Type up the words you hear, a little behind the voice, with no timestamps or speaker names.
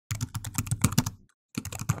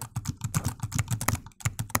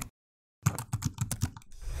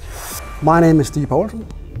My name is Stig Poulsen.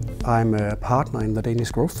 I'm a partner in the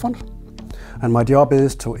Danish Growth Fund, and my job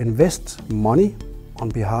is to invest money on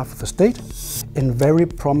behalf of the state in very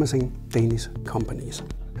promising Danish companies.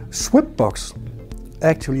 SwipBox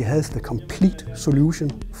actually has the complete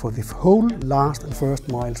solution for the whole last and first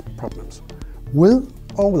miles problems, with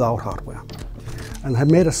or without hardware, and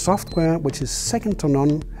have made a software which is second to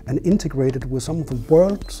none and integrated with some of the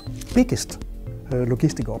world's biggest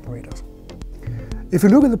logistic operators. If you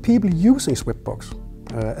look at the people using SwipBox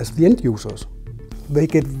as the end users, they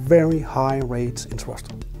get very high rates in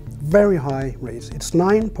trust. Very high rates. It's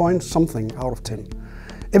 9 point something out of 10.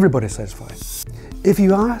 Everybody's satisfied. If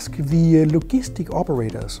you ask the logistic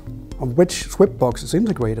operators on which SwipBox is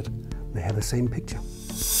integrated, they have the same picture.